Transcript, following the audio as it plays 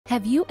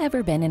Have you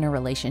ever been in a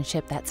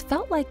relationship that's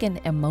felt like an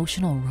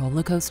emotional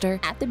roller coaster?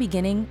 At the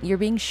beginning, you're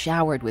being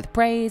showered with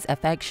praise,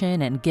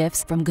 affection, and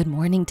gifts, from good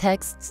morning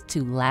texts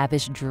to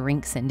lavish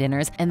drinks and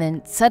dinners, and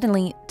then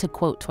suddenly, to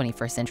quote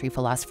 21st century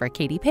philosopher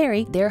Katy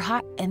Perry, they're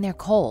hot and they're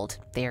cold.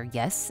 They're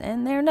yes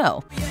and they're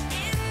no.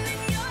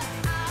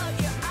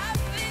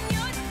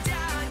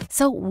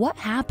 So what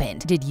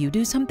happened? Did you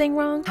do something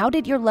wrong? How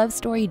did your love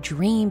story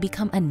dream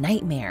become a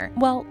nightmare?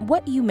 Well,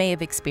 what you may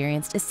have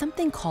experienced is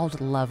something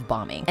called love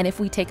bombing. And if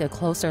we take a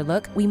closer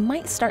look, we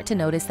might start to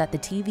notice that the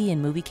TV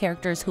and movie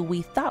characters who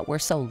we thought were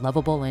so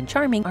lovable and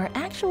charming are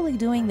actually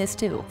doing this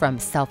too. From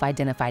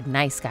self-identified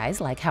nice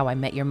guys like How I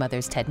Met Your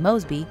Mother's Ted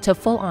Mosby to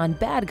full-on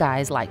bad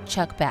guys like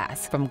Chuck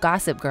Bass from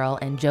Gossip Girl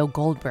and Joe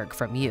Goldberg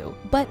from You.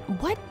 But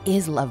what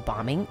is love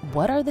bombing?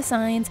 What are the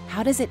signs?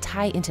 How does it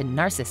tie into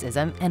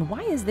narcissism? And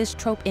why is this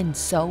trope in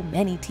so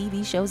many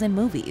TV shows and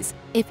movies?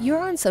 If you're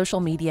on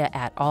social media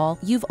at all,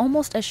 you've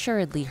almost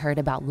assuredly heard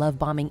about love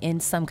bombing in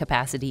some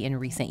capacity in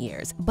recent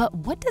years. But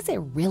what does it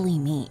really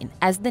mean?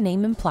 As the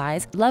name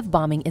implies, love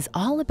bombing is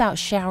all about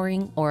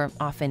showering, or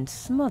often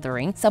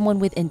smothering, someone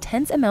with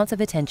intense amounts of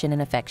attention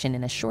and affection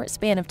in a short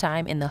span of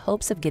time in the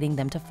hopes of getting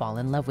them to fall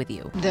in love with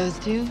you. Those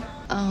two?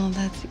 Oh,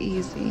 that's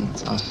easy.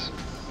 It's us.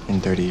 In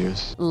 30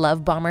 years.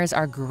 Love bombers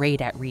are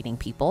great at reading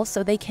people,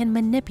 so they can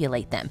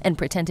manipulate them and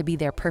pretend to be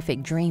their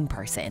perfect dream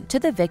person. To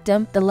the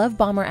victim, the love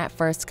bomber at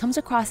first comes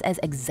across as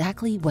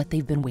exactly what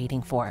they've been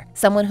waiting for.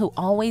 Someone who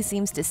always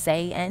seems to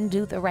say and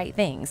do the right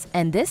things.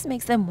 And this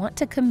makes them want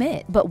to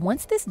commit. But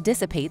once this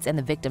dissipates and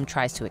the victim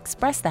tries to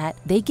express that,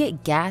 they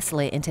get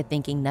gaslit into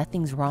thinking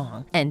nothing's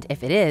wrong. And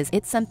if it is,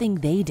 it's something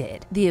they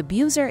did. The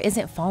abuser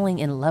isn't falling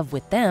in love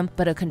with them,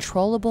 but a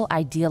controllable,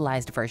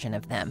 idealized version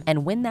of them.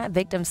 And when that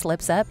victim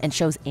slips up and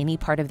shows any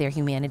part of their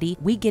humanity,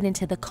 we get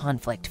into the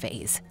conflict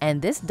phase.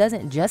 And this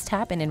doesn't just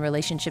happen in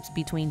relationships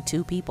between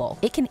two people.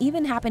 It can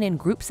even happen in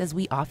groups, as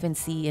we often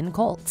see in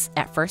cults,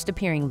 at first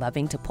appearing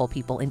loving to pull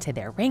people into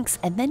their ranks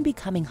and then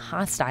becoming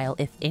hostile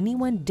if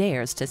anyone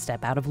dares to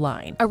step out of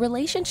line. A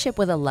relationship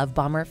with a love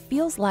bomber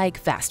feels like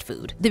fast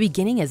food. The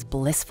beginning is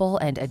blissful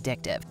and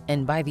addictive,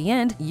 and by the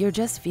end, you're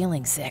just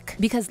feeling sick.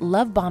 Because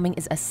love bombing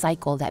is a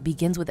cycle that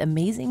begins with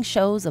amazing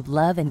shows of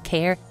love and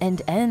care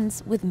and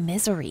ends with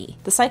misery.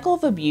 The cycle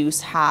of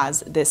abuse has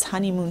this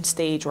honeymoon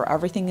stage where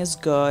everything is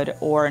good,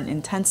 or in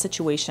intense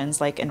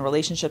situations like in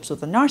relationships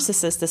with a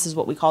narcissist, this is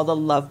what we call the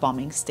love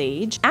bombing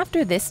stage.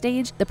 After this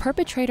stage, the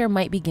perpetrator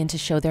might begin to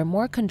show their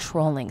more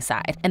controlling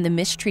side, and the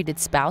mistreated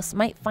spouse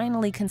might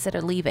finally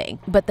consider leaving.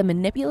 But the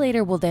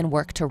manipulator will then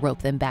work to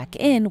rope them back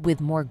in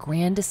with more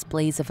grand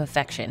displays of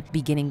affection,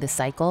 beginning the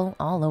cycle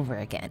all over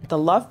again. The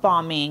love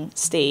bombing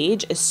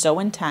stage is so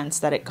intense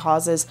that it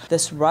causes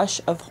this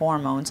rush of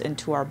hormones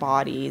into our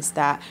bodies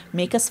that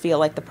make us feel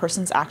like the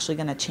person's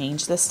actually going to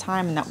change this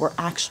time and that we're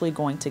actually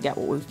going to get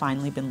what we've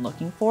finally been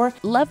looking for.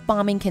 Love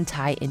bombing can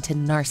tie into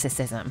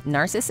narcissism.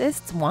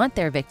 Narcissists want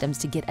their victims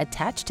to get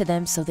attached to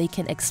them so they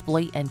can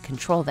exploit and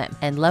control them.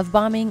 And love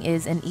bombing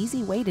is an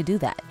easy way to do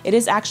that. It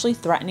is actually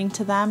threatening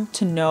to them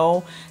to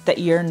know that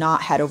you're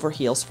not head over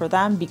heels for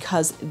them,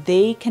 because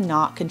they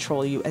cannot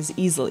control you as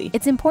easily.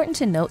 It's important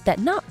to note that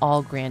not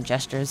all grand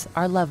gestures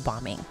are love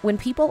bombing. When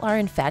people are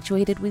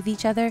infatuated with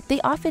each other,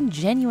 they often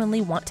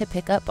genuinely want to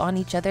pick up on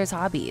each other's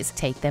hobbies,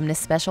 take them to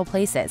special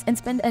places, and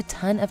spend a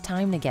ton of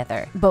time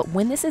together. But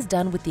when this is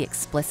done with the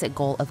explicit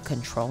goal of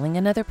controlling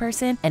another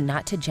person and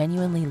not to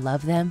genuinely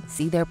love them,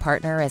 see their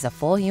partner as a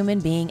full human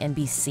being, and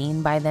be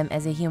seen by them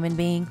as a human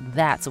being,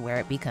 that's where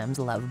it becomes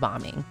love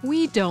bombing.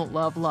 We don't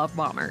love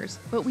bombers,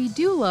 but we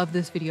do love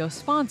this video's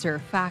sponsor,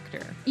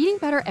 Factor. Eating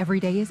better every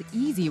day is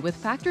easy with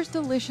Factor's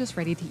delicious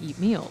ready-to-eat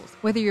meals.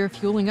 Whether you're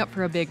fueling up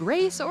for a big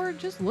race or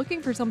just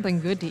looking for something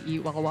good to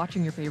eat while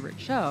watching your favorite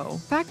show,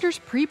 Factor's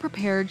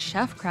pre-prepared,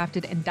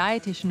 chef-crafted, and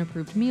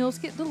dietitian-approved meals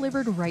get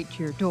delivered right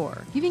to your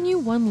door, giving you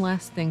one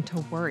less thing to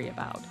worry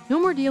about. No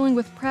more dealing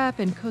with prep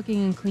and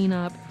cooking and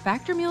cleanup.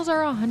 Factor meals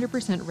are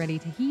 100% ready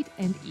to heat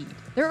and eat.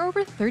 There are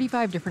over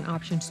 35 different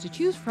options to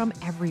choose from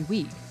every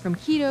week, from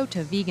keto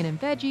to vegan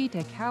and veggie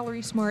to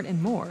calorie smart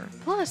and more.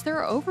 Plus, there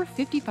are over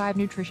 55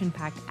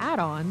 nutrition-packed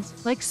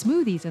add-ons like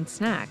smoothies and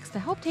snacks to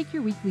help take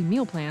your weekly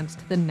meal plans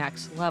to the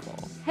next level.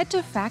 Head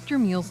to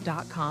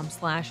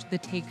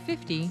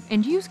factormeals.com/thetake50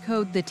 and use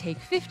code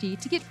thetake50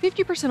 to get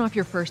 50% off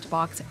your first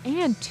box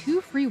and 2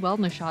 free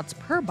wellness shots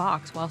per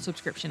box while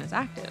subscription is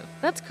active.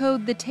 That's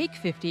code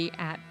thetake50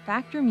 at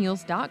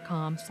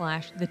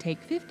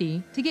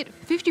factormeals.com/thetake50 to get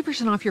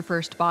 50% off your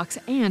first box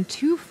and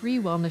 2 free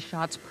wellness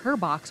shots per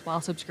box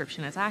while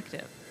subscription is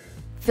active.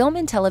 Film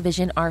and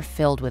television are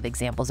filled with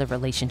examples of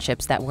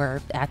relationships that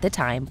were, at the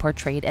time,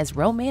 portrayed as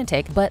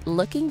romantic, but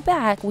looking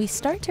back, we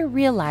start to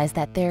realize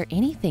that they're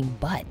anything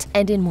but.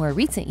 And in more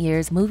recent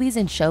years, movies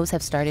and shows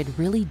have started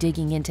really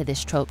digging into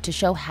this trope to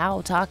show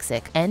how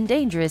toxic and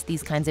dangerous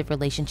these kinds of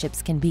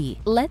relationships can be.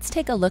 Let's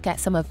take a look at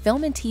some of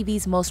film and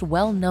TV's most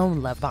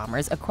well-known love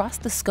bombers across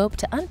the scope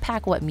to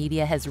unpack what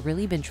media has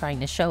really been trying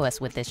to show us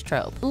with this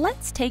trope.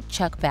 Let's take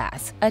Chuck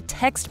Bass, a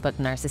textbook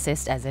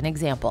narcissist, as an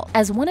example.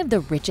 As one of the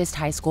richest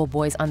high school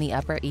boys boys on the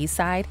Upper East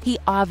Side, he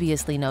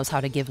obviously knows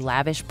how to give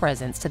lavish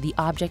presents to the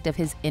object of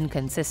his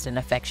inconsistent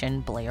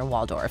affection, Blair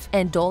Waldorf,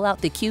 and dole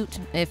out the cute,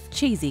 if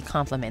cheesy,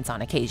 compliments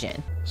on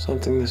occasion.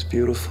 Something this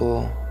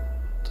beautiful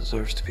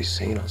deserves to be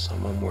seen on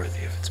someone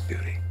worthy of its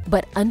beauty.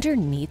 But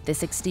underneath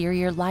this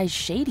exterior lies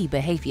shady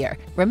behavior.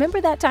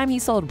 Remember that time he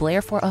sold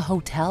Blair for a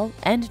hotel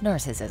and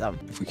narcissism?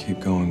 If we keep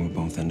going,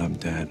 we'll both end up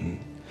dead, and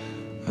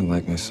I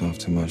like myself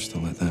too much to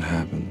let that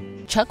happen.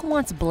 Chuck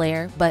wants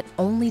Blair, but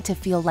only to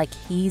feel like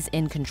he's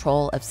in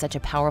control of such a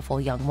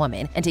powerful young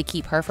woman and to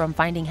keep her from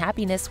finding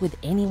happiness with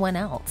anyone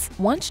else.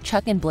 Once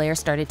Chuck and Blair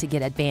started to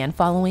get a fan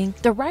following,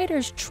 the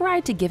writers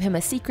tried to give him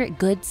a secret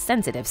good,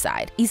 sensitive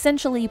side,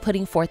 essentially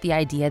putting forth the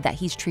idea that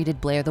he's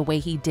treated Blair the way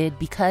he did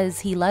because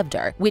he loved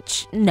her,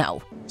 which,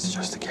 no. It's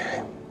just a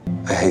game.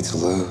 I hate to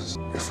lose.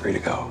 You're free to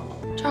go.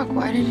 Chuck,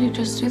 why did you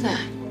just do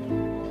that?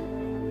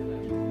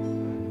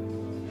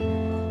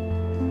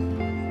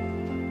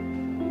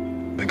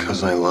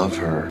 Because I love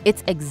her.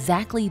 It's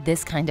exactly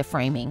this kind of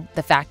framing.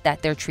 The fact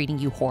that they're treating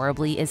you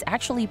horribly is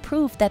actually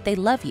proof that they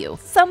love you.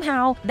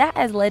 Somehow, that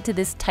has led to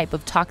this type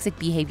of toxic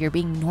behavior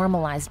being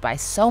normalized by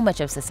so much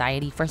of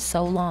society for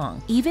so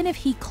long. Even if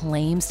he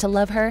claims to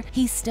love her,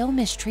 he's still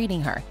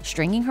mistreating her,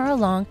 stringing her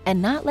along,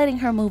 and not letting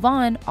her move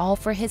on, all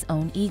for his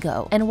own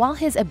ego. And while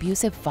his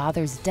abusive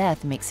father's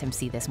death makes him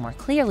see this more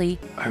clearly,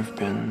 I've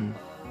been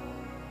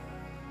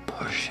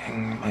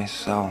pushing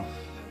myself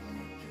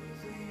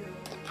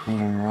to prove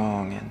him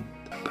wrong and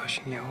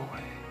pushing you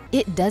away.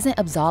 it doesn't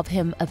absolve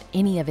him of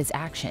any of his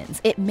actions.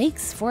 It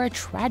makes for a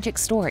tragic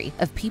story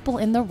of people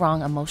in the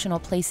wrong emotional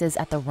places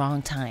at the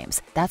wrong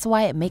times. That's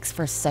why it makes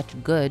for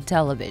such good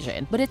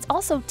television. But it's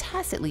also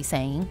tacitly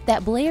saying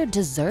that Blair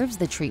deserves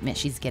the treatment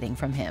she's getting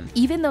from him.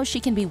 Even though she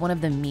can be one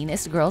of the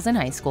meanest girls in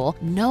high school,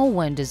 no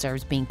one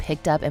deserves being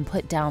picked up and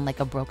put down like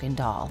a broken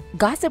doll.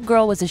 Gossip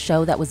Girl was a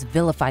show that was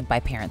vilified by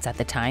parents at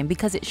the time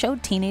because it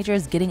showed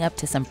teenagers getting up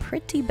to some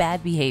pretty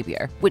bad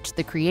behavior, which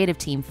the creative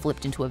team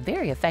flipped into a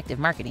very effective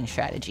marketing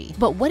strategy.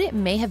 But what it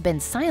may have been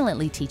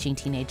silently teaching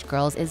teenage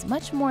girls is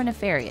much more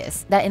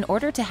nefarious, that in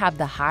order to have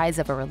the highs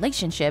of a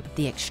relationship,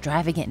 the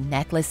extravagant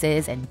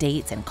necklaces and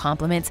dates and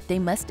compliments, they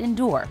must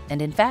endure,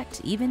 and in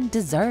fact, even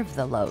deserve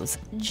the lows.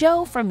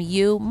 Joe from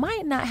You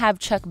might not have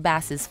Chuck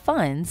Bass's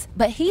funds,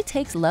 but he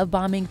takes love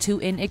bombing to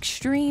an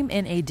extreme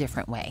in a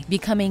different way,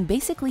 becoming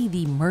basically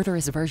the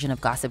murderous version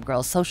of Gossip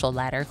Girl's social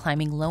ladder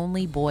climbing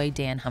lonely boy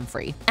Dan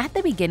Humphrey. At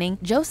the beginning,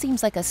 Joe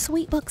seems like a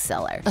sweet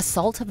bookseller, a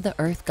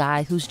salt-of-the-earth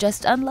guy who's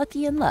just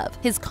unlucky in love.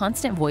 His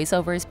constant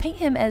voiceovers paint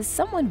him as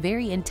someone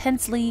very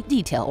intensely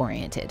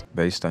detail-oriented.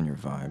 Based on your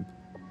vibe,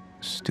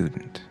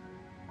 student.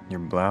 Your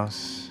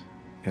blouse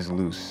is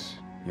loose.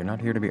 You're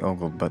not here to be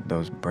ogled, but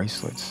those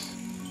bracelets,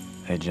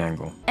 they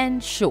jangle.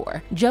 And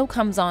sure, Joe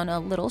comes on a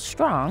little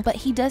strong, but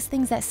he does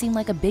things that seem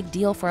like a big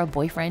deal for a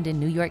boyfriend in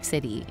New York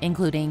City,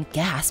 including,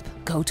 gasp,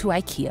 go to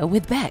IKEA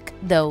with Beck.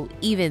 Though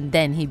even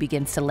then he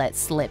begins to let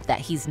slip that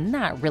he's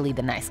not really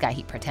the nice guy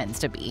he pretends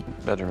to be.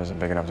 Bedroom isn't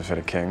big enough to fit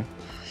a king.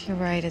 You're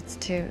right, it's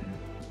two.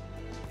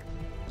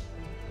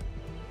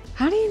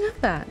 How do you know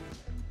that?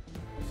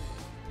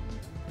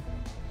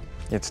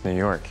 It's New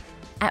York.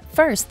 At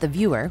first, the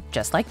viewer,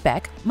 just like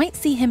Beck, might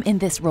see him in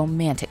this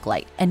romantic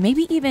light, and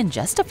maybe even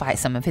justify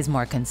some of his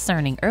more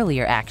concerning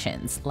earlier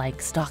actions, like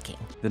stalking.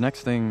 The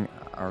next thing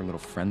our little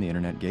friend the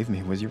internet gave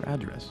me was your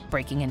address.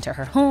 Breaking into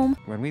her home.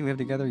 When we live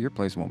together, your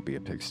place won't be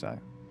a pigsty.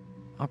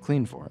 I'll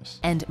clean for us.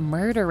 And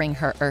murdering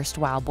her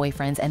erstwhile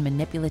boyfriends and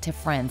manipulative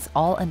friends,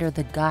 all under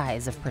the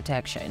guise of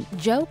protection.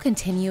 Joe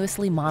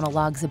continuously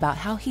monologues about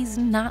how he's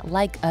not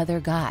like other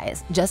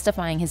guys,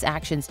 justifying his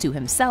actions to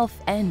himself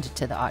and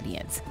to the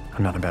audience.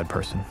 I'm not a bad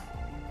person.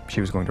 She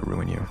was going to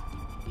ruin you.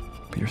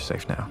 But you're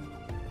safe now.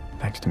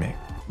 Thanks to me.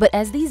 But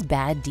as these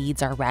bad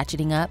deeds are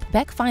ratcheting up,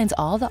 Beck finds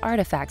all the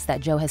artifacts that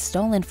Joe has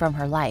stolen from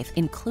her life,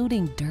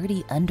 including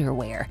dirty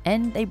underwear,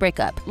 and they break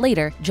up.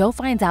 Later, Joe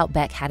finds out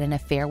Beck had an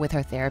affair with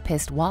her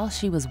therapist while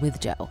she was with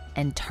Joe,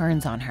 and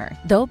turns on her.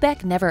 Though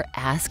Beck never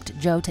asked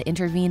Joe to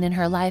intervene in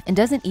her life and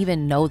doesn't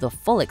even know the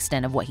full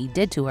extent of what he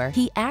did to her,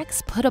 he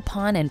acts put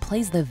upon and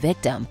plays the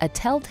victim, a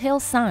telltale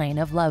sign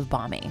of love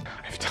bombing.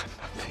 I've done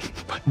nothing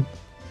but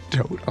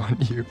dote on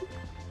you.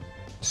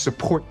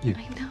 Support you.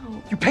 I know.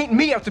 You paint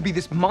me out to be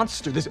this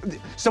monster,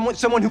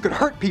 someone who could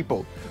hurt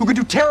people, who could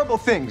do terrible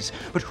things.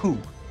 But who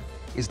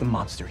is the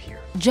monster here?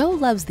 Joe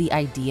loves the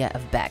idea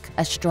of Beck,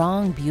 a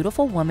strong,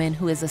 beautiful woman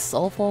who is a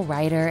soulful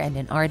writer and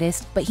an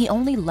artist, but he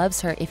only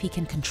loves her if he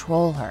can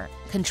control her.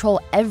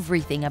 Control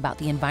everything about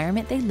the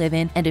environment they live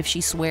in, and if she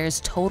swears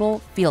total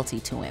fealty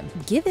to him.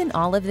 Given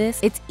all of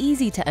this, it's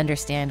easy to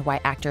understand why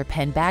actor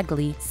Penn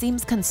Badgley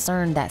seems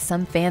concerned that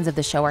some fans of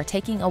the show are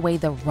taking away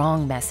the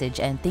wrong message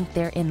and think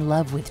they're in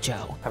love with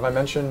Joe. Have I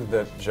mentioned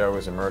that Joe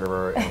is a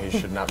murderer and he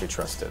should not be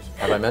trusted?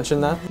 Have I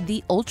mentioned that?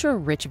 The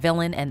ultra-rich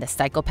villain and the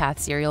psychopath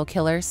serial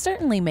killer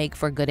certainly make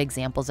for good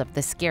examples of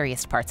the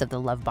scariest parts of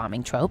the love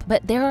bombing trope,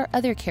 but there are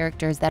other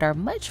characters that are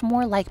much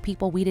more like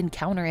people we'd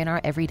encounter in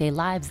our everyday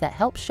lives that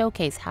help showcase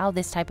showcase how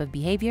this type of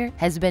behavior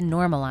has been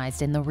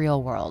normalized in the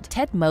real world.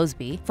 Ted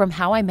Mosby from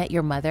How I Met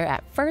Your Mother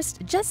at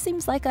first just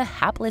seems like a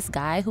hapless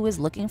guy who is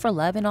looking for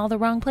love in all the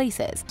wrong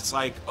places. It's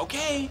like,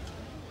 okay,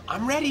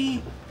 I'm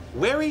ready.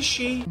 Where is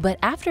she? But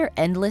after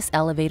endless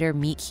elevator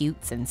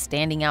meet-cutes and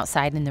standing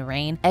outside in the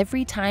rain,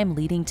 every time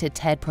leading to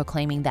Ted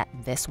proclaiming that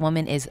this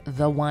woman is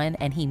the one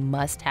and he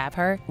must have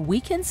her, we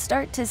can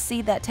start to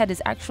see that Ted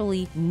is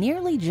actually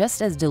nearly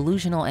just as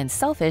delusional and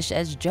selfish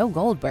as Joe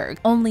Goldberg,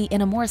 only in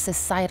a more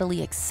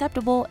societally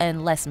acceptable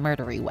and less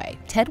murdery way.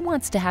 Ted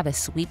wants to have a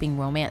sweeping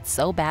romance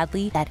so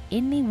badly that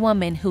any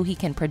woman who he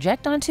can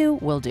project onto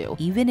will do,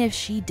 even if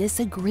she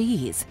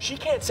disagrees. She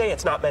can't say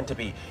it's not meant to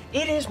be.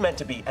 It is meant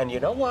to be, and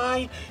you know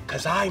why?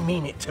 Because I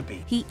mean it to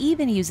be. He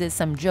even uses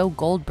some Joe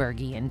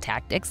Goldbergian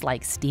tactics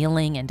like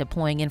stealing and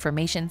deploying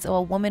information so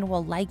a woman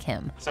will like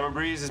him. Summer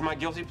Breeze is my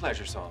guilty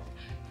pleasure song.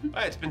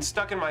 It's been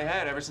stuck in my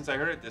head ever since I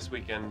heard it this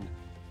weekend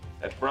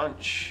at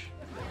brunch.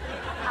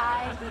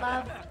 I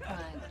love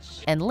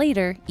brunch. And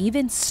later,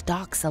 even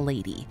stalks a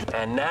lady.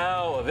 And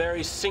now a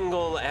very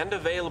single and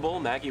available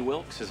Maggie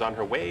Wilkes is on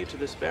her way to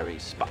this very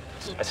spot.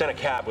 I sent a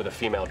cab with a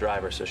female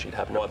driver so she'd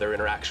have no other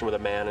interaction with a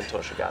man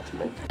until she got to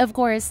me. Of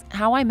course,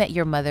 How I Met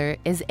Your Mother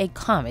is a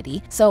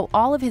comedy, so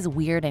all of his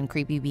weird and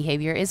creepy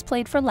behavior is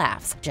played for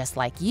laughs. Just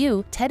like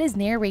you, Ted is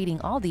narrating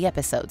all the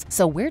episodes,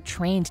 so we're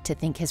trained to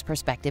think his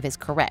perspective is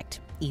correct,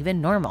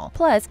 even normal.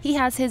 Plus, he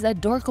has his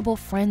adorable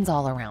friends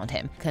all around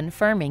him,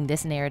 confirming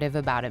this narrative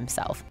about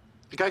himself.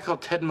 The guy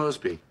called Ted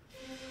Mosby.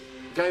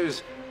 The guy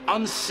who's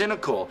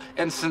uncynical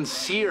and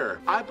sincere.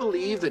 I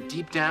believe that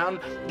deep down,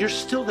 you're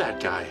still that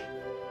guy.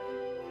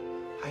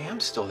 I am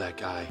still that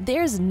guy.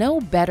 There's no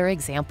better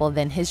example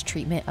than his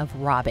treatment of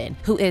Robin,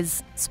 who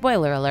is,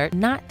 spoiler alert,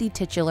 not the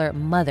titular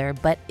mother,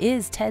 but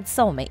is Ted's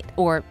soulmate,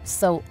 or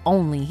so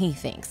only he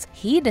thinks.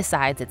 He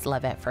decides it's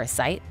love at first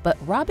sight, but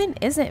Robin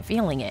isn't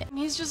feeling it.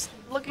 He's just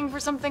looking for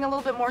something a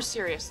little bit more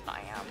serious than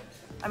I am.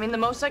 I mean, the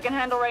most I can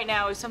handle right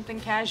now is something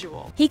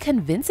casual. He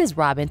convinces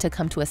Robin to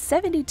come to a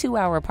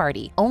 72-hour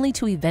party, only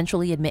to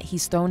eventually admit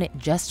he's thrown it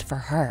just for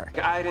her.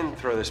 I didn't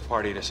throw this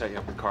party to set you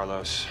up with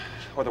Carlos,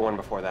 or the one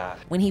before that.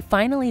 When he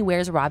finally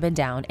wears Robin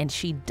down and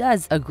she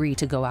does agree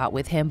to go out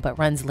with him but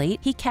runs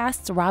late, he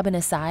casts Robin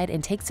aside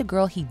and takes a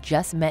girl he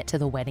just met to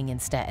the wedding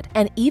instead.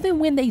 And even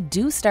when they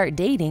do start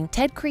dating,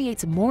 Ted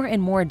creates more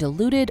and more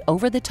diluted,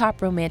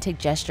 over-the-top romantic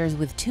gestures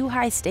with too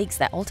high stakes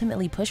that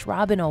ultimately push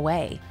Robin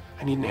away.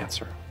 I need an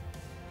answer.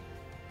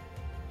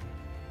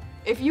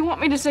 If you want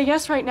me to say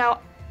yes right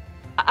now,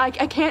 I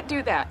can't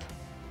do that.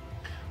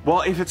 Well,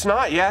 if it's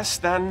not yes,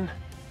 then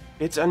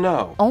it's a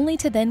no. Only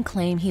to then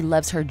claim he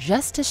loves her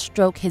just to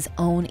stroke his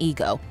own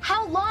ego.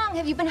 How long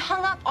have you been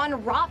hung up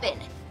on Robin?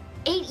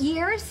 8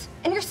 years?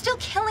 And you're still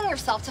killing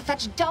yourself to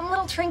fetch dumb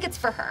little trinkets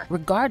for her.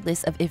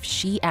 Regardless of if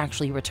she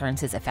actually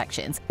returns his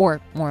affections, or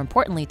more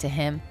importantly to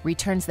him,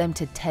 returns them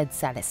to Ted's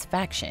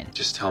satisfaction.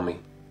 Just tell me.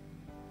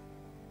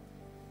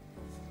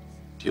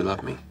 Do you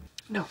love me?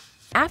 No.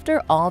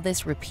 After all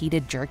this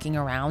repeated jerking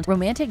around,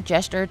 romantic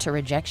gesture to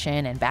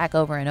rejection and back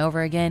over and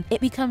over again, it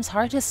becomes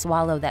hard to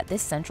swallow that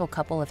this central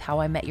couple of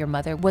How I Met Your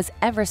Mother was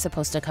ever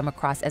supposed to come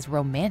across as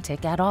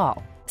romantic at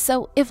all.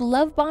 So if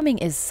love bombing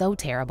is so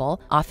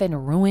terrible, often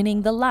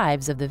ruining the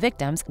lives of the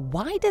victims,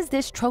 why does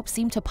this trope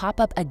seem to pop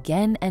up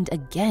again and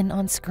again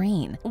on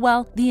screen?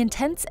 Well, the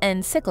intense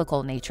and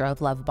cyclical nature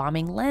of love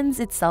bombing lends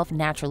itself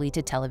naturally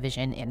to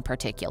television in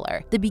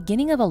particular. The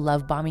beginning of a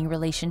love bombing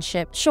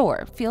relationship,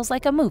 sure, feels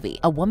like a movie.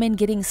 A woman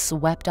getting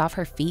swept off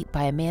her feet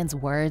by a man's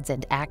words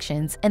and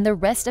actions, and the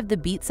rest of the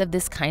beats of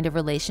this kind of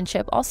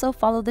relationship also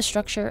follow the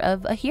structure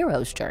of a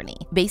hero's journey.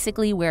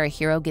 Basically, where a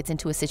hero gets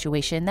into a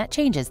situation that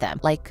changes them,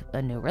 like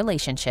a new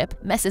relationship,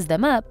 messes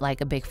them up like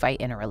a big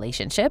fight in a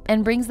relationship,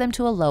 and brings them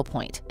to a low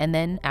point. And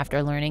then,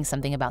 after learning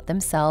something about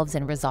themselves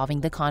and resolving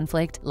the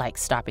conflict, like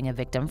stopping a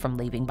victim from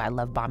leaving by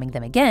love bombing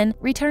them again,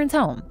 returns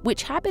home,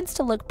 which happens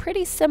to look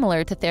pretty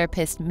similar to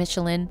therapist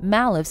Michelin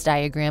Malouf's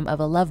diagram of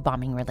a love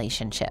bombing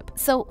relationship.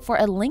 So for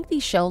a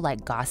lengthy show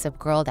like Gossip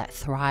Girl that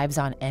thrives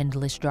on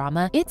endless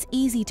drama, it's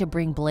easy to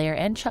bring Blair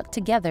and Chuck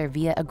together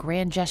via a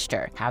grand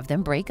gesture, have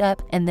them break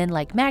up, and then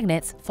like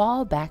magnets,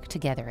 fall back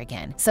together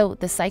again. So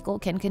the cycle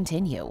can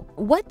continue.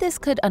 What this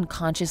could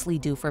unconsciously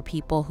do for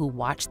people who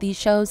watch these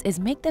shows is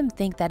make them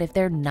think that if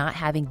they're not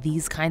having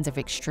these kinds of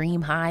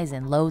extreme highs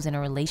and lows in a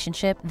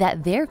relationship,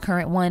 that their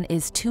current one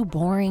is too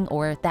boring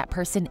or that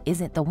person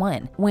isn't the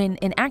one, when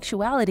in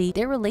actuality,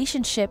 their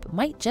relationship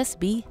might just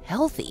be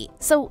healthy.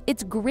 So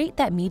it's great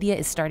that media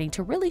is starting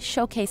to really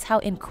showcase how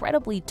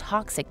incredibly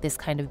toxic this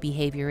kind of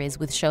behavior is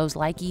with shows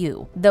like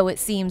You, though it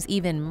seems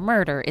even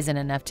murder isn't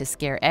enough to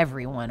scare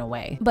everyone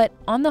away. But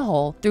on the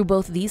whole, through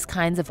both these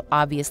kinds of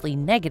obviously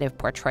negative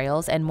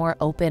portrayals and more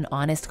open,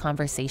 honest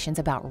conversations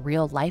about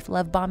real-life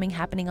love bombing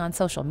happening on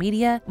social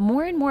media,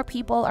 more and more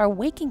people are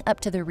waking up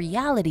to the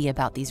reality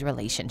about these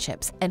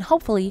relationships, and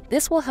hopefully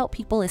this will help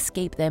people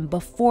escape them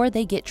before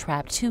they get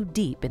trapped too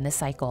deep in the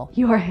cycle.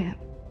 You are him.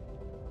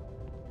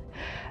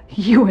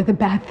 You are the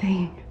bad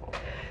thing.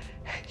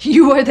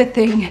 You are the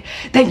thing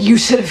that you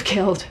should have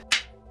killed.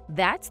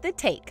 That's The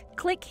Take.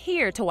 Click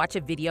here to watch a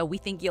video we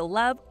think you'll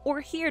love, or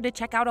here to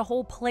check out a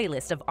whole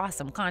playlist of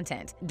awesome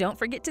content. Don't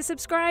forget to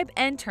subscribe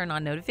and turn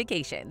on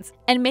notifications.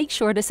 And make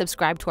sure to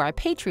subscribe to our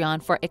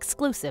Patreon for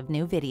exclusive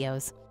new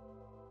videos.